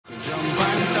Welcome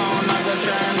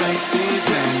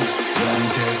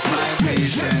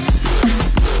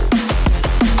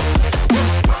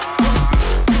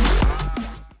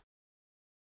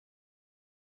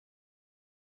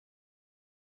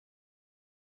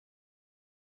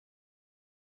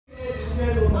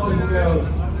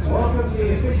to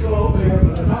the official opening of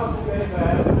the Northallerton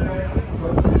Fair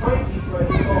for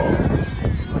 2024.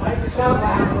 I'd like to start by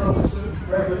handing over to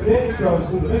Reverend David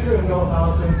Johnson, the Vicar of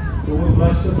Northallerton, who will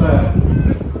bless the fair.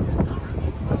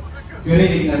 Good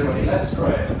evening, everybody. Let's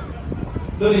pray.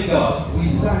 Loving God, we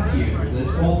thank you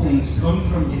that all things come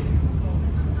from you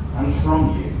and from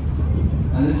you,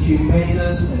 and that you made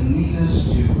us and need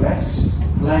us to rest,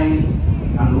 play,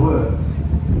 and work.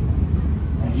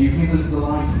 You give us the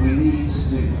life we need to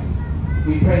do.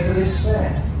 We pray for this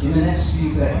fair in the next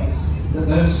few days, that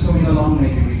those coming along may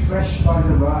be refreshed by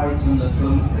the rides and the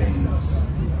fun things.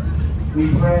 We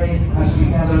pray as we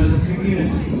gather as a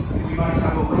community that we might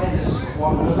have awareness for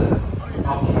one another,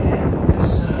 our care and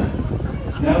concern,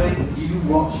 knowing that you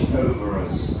watch over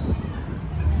us.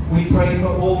 We pray for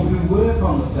all who work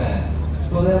on the fair,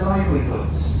 for their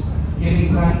livelihoods,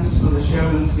 giving thanks for the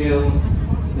Showman's Guild,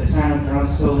 the Town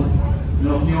Council,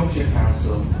 North Yorkshire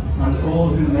Council, and all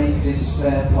who make this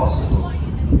fair possible.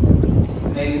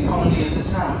 May the economy of the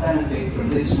town benefit from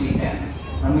this weekend,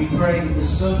 and we pray that the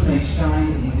sun may shine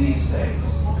in these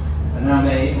days. And now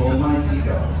may Almighty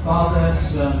God, Father,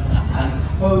 Son, and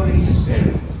Holy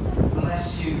Spirit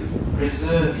bless you,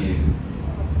 preserve you,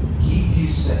 keep you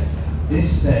safe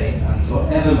this day and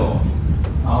forevermore.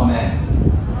 Amen.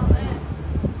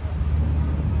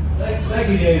 Thank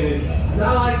you, David.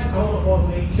 Now I'd like to call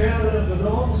upon the chairman of the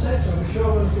northern section of the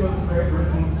Showman's Guild of Great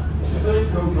Britain, Mr. Philip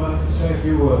Cooper, to say a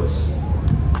few words.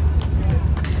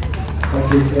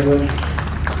 Thank you, Kevin.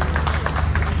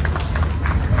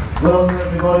 Welcome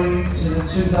everybody to the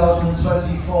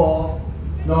 2024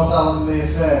 Northallerton May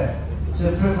Fair. It's a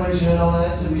privilege and an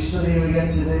honour to be stood here again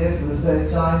today for the third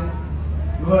time.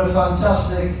 We've got a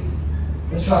fantastic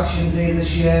attractions here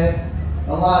this year,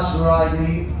 a large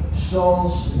variety of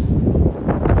stalls,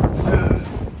 food,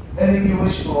 anything you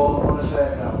wish for on the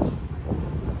fairground.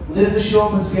 Within the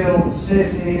Showman's Guild,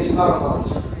 safety is paramount,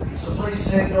 so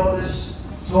please take notice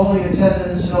to all the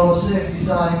attendants and all the safety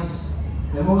signs,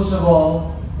 and most of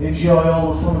all, enjoy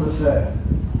all the fun of the fair.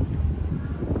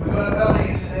 We've got a rally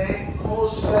here today.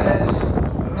 Most fairs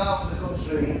around the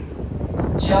country,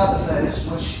 charter fairs,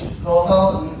 which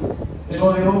Northallerton is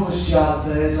one of the oldest charter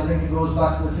fairs. I think it goes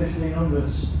back to the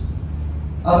 1500s.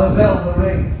 Have a bell to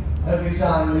ring every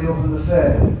time we open the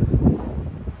fair.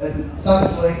 And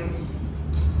thankfully,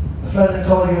 a friend and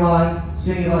colleague of mine,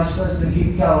 Senior Vice President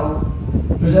Keith Carroll,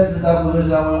 presented that with us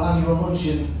at our annual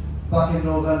luncheon back in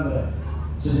November.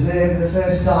 So today will be the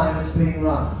first time it's being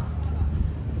run.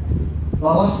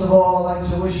 But last of all, I'd like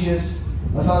to wish you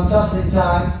a fantastic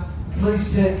time.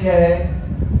 Please take care,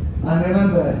 and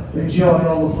remember, enjoy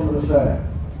all the fun of the fair.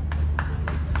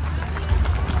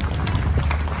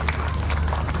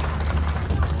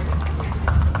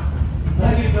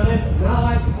 Thank you, Philip. Now I'd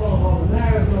like to call upon the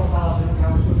Mayor of Northallerton,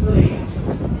 Councillor Lee,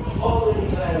 to formally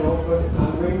declare open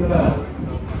and ring the bell.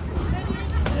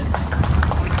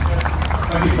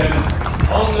 Thank you, Kevin.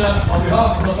 On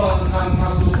behalf of the Northallerton Town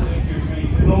Council, it gives me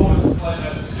enormous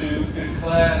pleasure to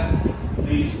declare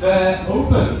the fair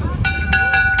open.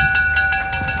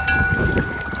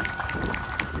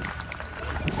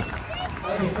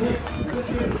 Thank you, Philip. Just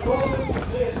give us a moment to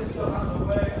clear some stuff out of the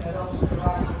way, and then obviously the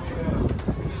rest will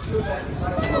be just 2 seconds.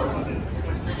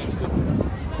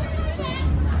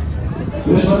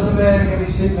 Just let the mayor get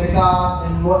his seat in the car,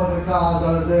 and whatever cars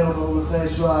are available on the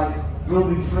first ride will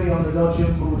be free on the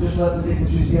dodgem, but we'll just let the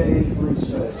dignitaries get in,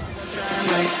 please, first.